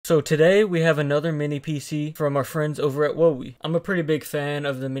So today we have another mini PC from our friends over at Wowie. I'm a pretty big fan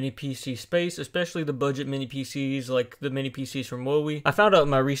of the mini PC space, especially the budget mini PCs like the mini PCs from Wowie. I found out in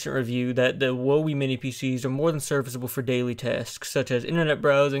my recent review that the Wowie mini PCs are more than serviceable for daily tasks such as internet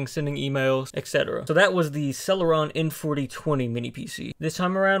browsing, sending emails, etc. So that was the Celeron N4020 mini PC. This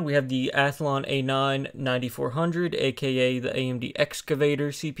time around we have the Athlon A-9 9400, aka the AMD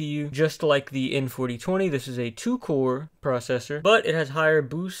Excavator CPU. Just like the N4020, this is a 2-core processor, but it has higher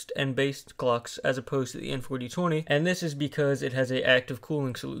boost and base clocks as opposed to the N4020, and this is because it has an active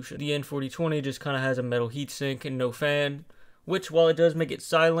cooling solution. The N4020 just kind of has a metal heatsink and no fan, which, while it does make it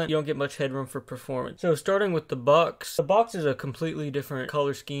silent, you don't get much headroom for performance. So starting with the box is a completely different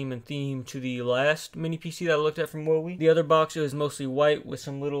color scheme and theme to the last mini PC that I looked at from Wowie. The other box is mostly white with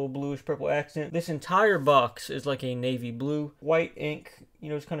some little bluish purple accent. This entire box is like a navy blue. White ink, you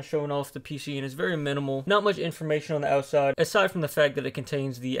know, it's kind of showing off the PC, and it's very minimal. Not much information on the outside, aside from the fact that it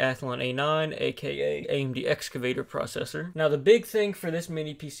contains the Athlon A9, aka AMD Excavator processor. Now, the big thing for this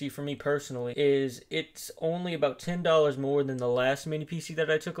mini PC for me personally is it's only about $10 more than the last mini PC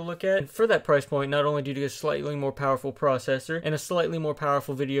that I took a look at. And for that price point, not only do you get a slightly more powerful processor and a slightly more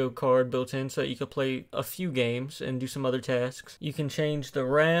powerful video card built in so that you could play a few games and do some other tasks. You can change the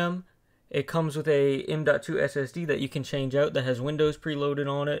RAM. It comes with a M.2 SSD that you can change out that has Windows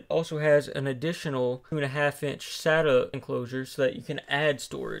preloaded on it. Also has an additional 2.5-inch SATA enclosure so that you can add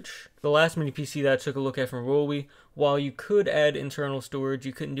storage. The last mini PC that I took a look at from Wowie, while you could add internal storage,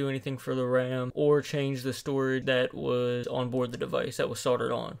 you couldn't do anything for the RAM or change the storage that was on board the device that was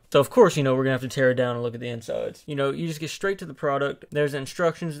soldered on. So of course, you know, we're gonna have to tear it down and look at the insides. You know, you just get straight to the product. There's the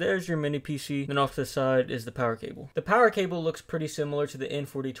instructions, there's your mini PC, then off to the side is the power cable. The power cable looks pretty similar to the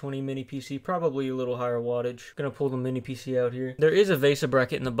N4020 mini PC, probably a little higher wattage. Gonna pull the mini PC out here. There is a VESA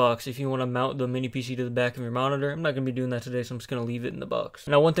bracket in the box if you want to mount the mini PC to the back of your monitor. I'm not gonna be doing that today, so I'm just gonna leave it in the box.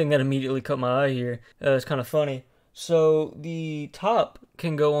 Now, one thing that immediately caught my eye here is kind of funny. So the top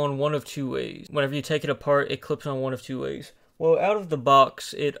can go on one of two ways. Whenever you take it apart, it clips on one of two ways. Well, out of the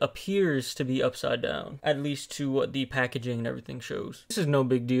box, it appears to be upside down, at least to what the packaging and everything shows. This is no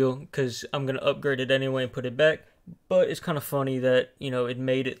big deal because I'm going to upgrade it anyway and put it back, but it's kind of funny that, you know, it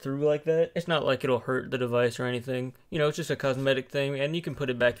made it through like that. It's not like it'll hurt the device or anything. You know, it's just a cosmetic thing, and you can put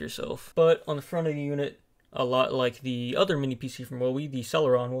it back yourself. But on the front of the unit, a lot like the other mini PC from Wowie, the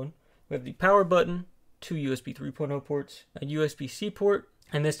Celeron one, we have the power button, 2 USB 3.0 ports, a USB-C port,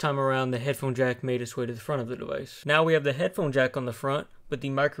 and this time around the headphone jack made its way to the front of the device. Now we have the headphone jack on the front, but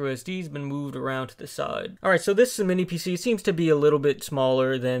the micro SD's been moved around to the side. Alright, so this mini PC seems to be a little bit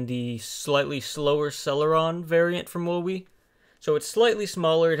smaller than the slightly slower Celeron variant from Wowie. So it's slightly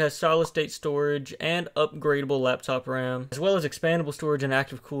smaller, it has solid state storage and upgradable laptop RAM, as well as expandable storage and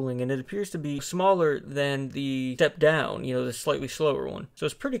active cooling, and it appears to be smaller than the step down, you know, the slightly slower one. So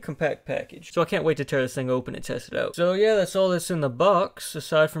it's a pretty compact package. So I can't wait to tear this thing open and test it out. So yeah, that's all that's in the box,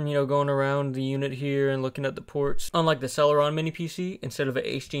 aside from, you know, going around the unit here and looking at the ports. Unlike the Celeron mini PC, instead of an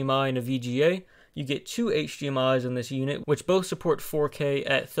HDMI and a VGA, you get 2 HDMIs in this unit, which both support 4K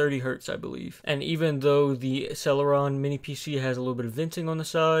at 30 Hz, I believe. And even though the Celeron mini PC has a little bit of venting on the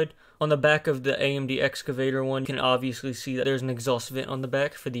side, on the back of the AMD Excavator one, you can obviously see that there's an exhaust vent on the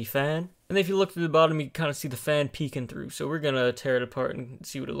back for the fan. And if you look through the bottom, you can kind of see the fan peeking through. So we're gonna tear it apart and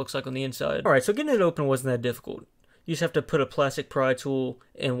see what it looks like on the inside. Alright, so getting it open wasn't that difficult. You just have to put a plastic pry tool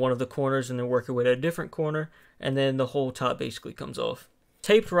in one of the corners and then work your way to a different corner, and then the whole top basically comes off.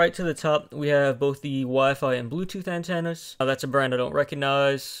 Taped right to the top, we have both the Wi-Fi and Bluetooth antennas. That's a brand I don't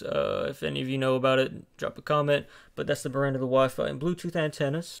recognize. If any of you know about it, drop a comment. But that's the brand of the Wi-Fi and Bluetooth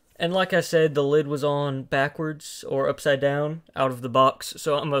antennas. And like I said, the lid was on backwards or upside down out of the box,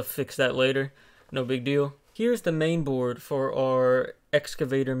 so I'm going to fix that later. No big deal. Here's the main board for our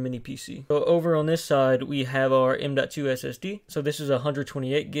Excavator mini PC. So over on this side, we have our M.2 SSD. So this is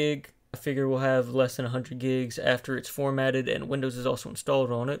 128 gig. I figure we'll have less than 100 gigs after it's formatted and Windows is also installed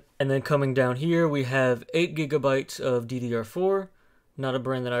on it. And then coming down here, we have 8 gigabytes of DDR4. Not a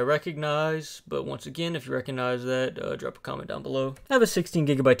brand that I recognize, but once again, if you recognize that, drop a comment down below. I have a 16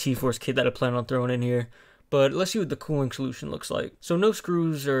 gigabyte T-Force kit that I plan on throwing in here, but let's see what the cooling solution looks like. So no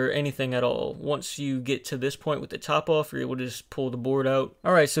screws or anything at all. Once you get to this point with the top off, you're able to just pull the board out.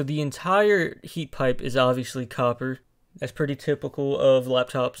 Alright, so the entire heat pipe is obviously copper. That's pretty typical of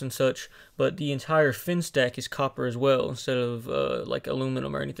laptops and such, but the entire fin stack is copper as well, instead of like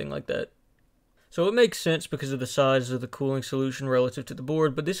aluminum or anything like that. So it makes sense because of the size of the cooling solution relative to the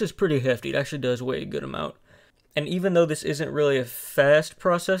board, but this is pretty hefty. It actually does weigh a good amount. And even though this isn't really a fast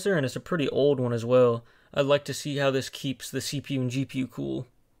processor, and it's a pretty old one as well, I'd like to see how this keeps the CPU and GPU cool.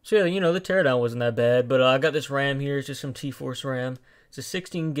 So yeah, you know, the Teardown wasn't that bad, but I got this RAM here. It's just some T-Force RAM. It's a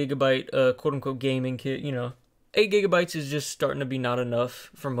 16 gigabyte quote-unquote gaming kit, 8 gigabytes is just starting to be not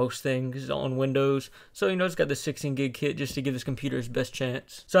enough for most things on Windows. So, it's got the 16 gig kit just to give this computer its best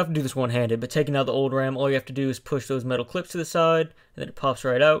chance. So I have to do this one-handed, but taking out the old RAM, all you have to do is push those metal clips to the side, and then it pops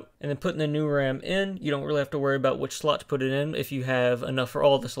right out. And then putting the new RAM in, you don't really have to worry about which slot to put it in if you have enough for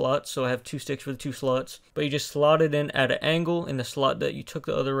all the slots. So I have 2 sticks for the 2 slots. But you just slot it in at an angle in the slot that you took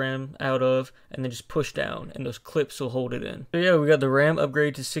the other RAM out of, and then just push down, and those clips will hold it in. So yeah, we got the RAM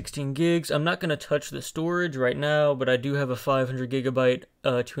upgrade to 16 gigs. I'm not going to touch the storage right now, but I do have a 500 gigabyte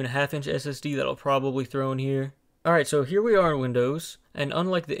 2.5-inch SSD that I'll probably throw in here. Alright, so here we are in Windows, and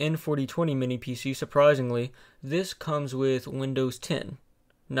unlike the N4020 mini PC, surprisingly, this comes with Windows 10,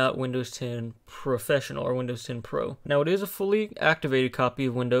 not Windows 10 Professional or Windows 10 Pro. Now, it is a fully activated copy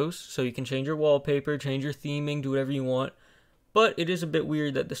of Windows, so you can change your wallpaper, change your theming, do whatever you want, but it is a bit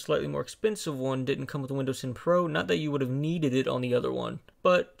weird that the slightly more expensive one didn't come with Windows 10 Pro. Not that you would have needed it on the other one,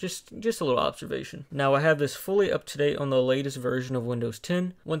 but just a little observation. Now, I have this fully up to date on the latest version of Windows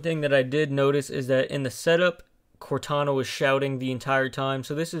 10. One thing that I did notice is that in the setup, Cortana was shouting the entire time,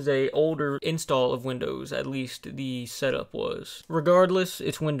 so this is a older install of Windows, at least the setup was. Regardless,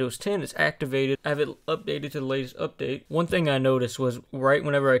 it's Windows 10, it's activated, I have it updated to the latest update. One thing I noticed was right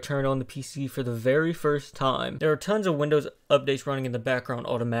whenever I turned on the PC for the very first time, there are tons of Windows updates running in the background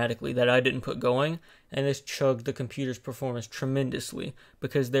automatically that I didn't put going, and this chugged the computer's performance tremendously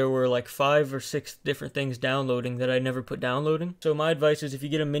because there were like 5 or 6 different things downloading that I never put downloading. So my advice is if you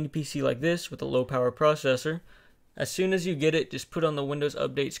get a mini PC like this with a low power processor, as soon as you get it, just put on the Windows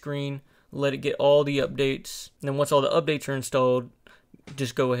Update screen, let it get all the updates, and then once all the updates are installed,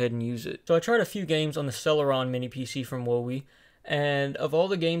 just go ahead and use it. So I tried a few games on the Celeron mini PC from WoWie, and of all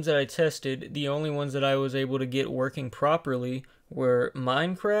the games that I tested, the only ones that I was able to get working properly were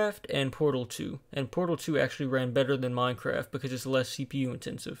Minecraft and Portal 2. And Portal 2 actually ran better than Minecraft because it's less CPU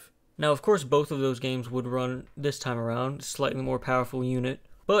intensive. Now, of course, both of those games would run this time around, slightly more powerful unit.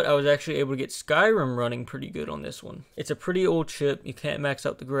 But I was actually able to get Skyrim running pretty good on this one. It's a pretty old chip, you can't max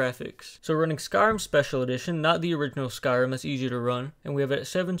out the graphics. So running Skyrim Special Edition, not the original Skyrim, that's easier to run. And we have it at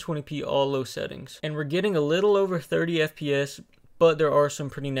 720p all low settings. And we're getting a little over 30 FPS, but there are some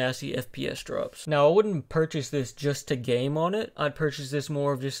pretty nasty FPS drops. Now, I wouldn't purchase this just to game on it. I'd purchase this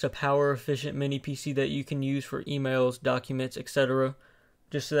more of just a power efficient mini PC that you can use for emails, documents, etc.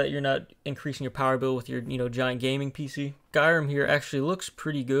 Just so that you're not increasing your power bill with your, giant gaming PC. Skyrim here actually looks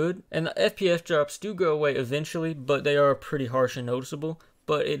pretty good, and the FPS drops do go away eventually, but they are pretty harsh and noticeable,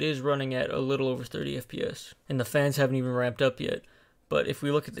 but it is running at a little over 30 FPS, and the fans haven't even ramped up yet. But if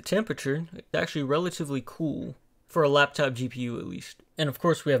we look at the temperature, it's actually relatively cool, for a laptop GPU at least. And of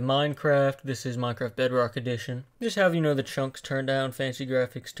course we have Minecraft. This is Minecraft Bedrock Edition. Just have, the chunks turned down, fancy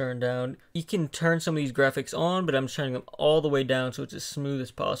graphics turned down. You can turn some of these graphics on, but I'm turning them all the way down so it's as smooth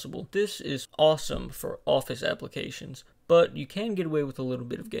as possible. This is awesome for office applications, but you can get away with a little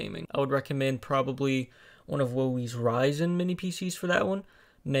bit of gaming. I would recommend probably one of WoWie's Ryzen mini PCs for that one.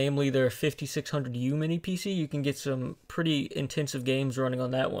 Namely their 5600U mini PC. You can get some pretty intensive games running on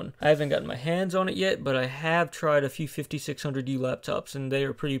that one. I haven't gotten my hands on it yet, but I have tried a few 5600U laptops, and they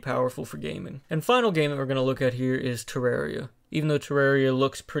are pretty powerful for gaming. And final game that we're going to look at here is Terraria. Even though Terraria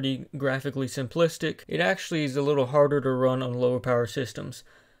looks pretty graphically simplistic, it actually is a little harder to run on lower power systems.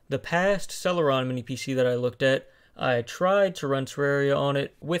 The past Celeron mini PC that I looked at, I tried to run Terraria on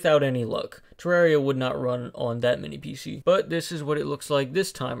it without any luck. Terraria would not run on that mini PC, but this is what it looks like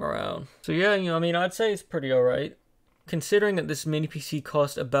this time around. So yeah, I'd say it's pretty alright. Considering that this mini PC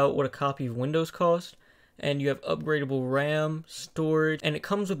costs about what a copy of Windows cost, and you have upgradable RAM, storage, and it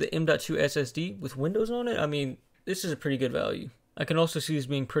comes with the M.2 SSD with Windows on it, this is a pretty good value. I can also see this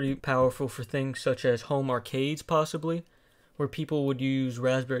being pretty powerful for things such as home arcades possibly, where people would use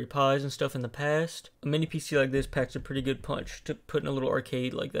Raspberry Pis and stuff in the past. A mini PC like this packs a pretty good punch to put in a little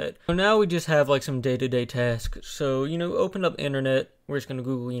arcade like that. So now we just have like some day-to-day tasks. So, open up internet. We're just going to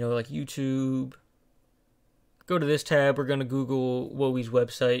Google, like YouTube. Go to this tab. We're going to Google WoWie's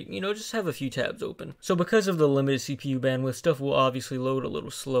website. Just have a few tabs open. So because of the limited CPU bandwidth, stuff will obviously load a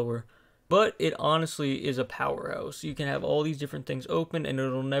little slower. But it honestly is a powerhouse. You can have all these different things open and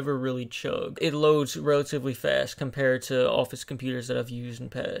it'll never really chug. It loads relatively fast compared to office computers that I've used in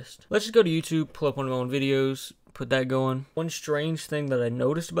the past. Let's just go to YouTube, pull up one of my own videos, put that going. One strange thing that I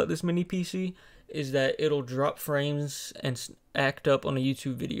noticed about this mini PC is that it'll drop frames and act up on a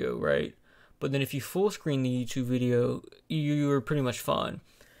YouTube video, right? But then if you full screen the YouTube video, you're pretty much fine.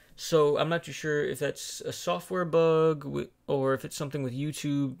 So I'm not too sure if that's a software bug or if it's something with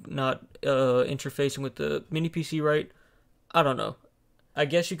YouTube not interfacing with the mini PC right. I don't know. I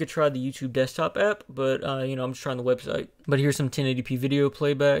guess you could try the YouTube desktop app, but, you know, I'm just trying the website. But here's some 1080p video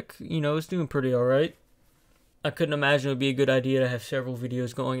playback. You know, it's doing pretty alright. I couldn't imagine it would be a good idea to have several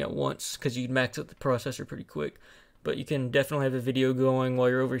videos going at once, because you'd max out the processor pretty quick. But you can definitely have a video going while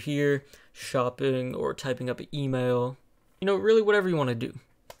you're over here, shopping, or typing up an email. You know, really whatever you want to do.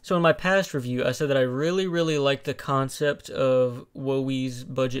 So in my past review, I said that I really liked the concept of Wowi's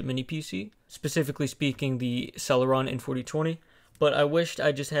budget mini PC, specifically speaking the Celeron N4020, but I wished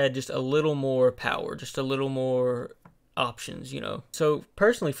I just had just a little more power, just a little more options, you know. So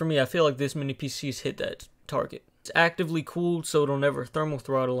personally for me, I feel like this mini PC's hit that target. It's actively cooled, so it'll never thermal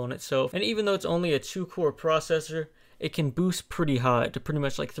throttle on itself, and even though it's only a 2-core processor, it can boost pretty high to pretty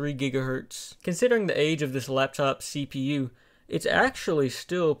much like 3 gigahertz. Considering the age of this laptop CPU, it's actually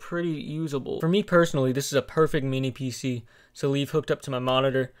still pretty usable. For me personally, this is a perfect mini PC to leave hooked up to my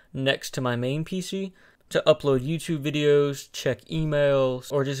monitor next to my main PC to upload YouTube videos, check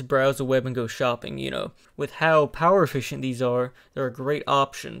emails, or just browse the web and go shopping, you know. With how power efficient these are, they're a great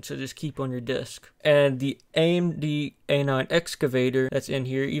option to just keep on your desk. And the AMD A-9 Excavator that's in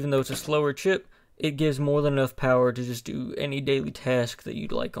here, even though it's a slower chip, it gives more than enough power to just do any daily task that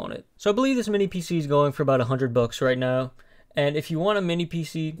you'd like on it. So I believe this mini PC is going for about $100 right now. And if you want a mini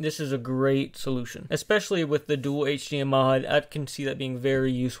PC, this is a great solution. Especially with the dual HDMI, I can see that being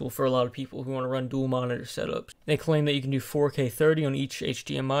very useful for a lot of people who want to run dual monitor setups. They claim that you can do 4K 30 on each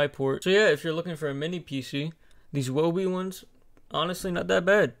HDMI port. So yeah, if you're looking for a mini PC, these Wowi ones, honestly not that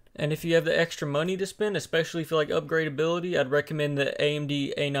bad. And if you have the extra money to spend, especially if you like upgradability, I'd recommend the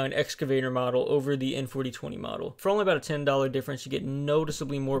AMD A9 Excavator model over the N4020 model. For only about a $10 difference, you get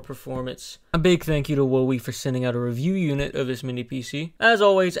noticeably more performance. A big thank you to Wowi for sending out a review unit of this mini PC. As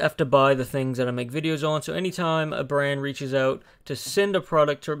always, I have to buy the things that I make videos on, so anytime a brand reaches out to send a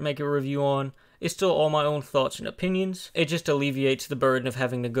product to make a review on, it's still all my own thoughts and opinions. It just alleviates the burden of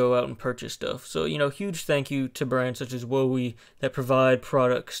having to go out and purchase stuff. So, you know, huge thank you to brands such as Wowi that provide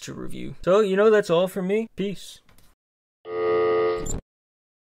products to review. So, you know, that's all from me. Peace.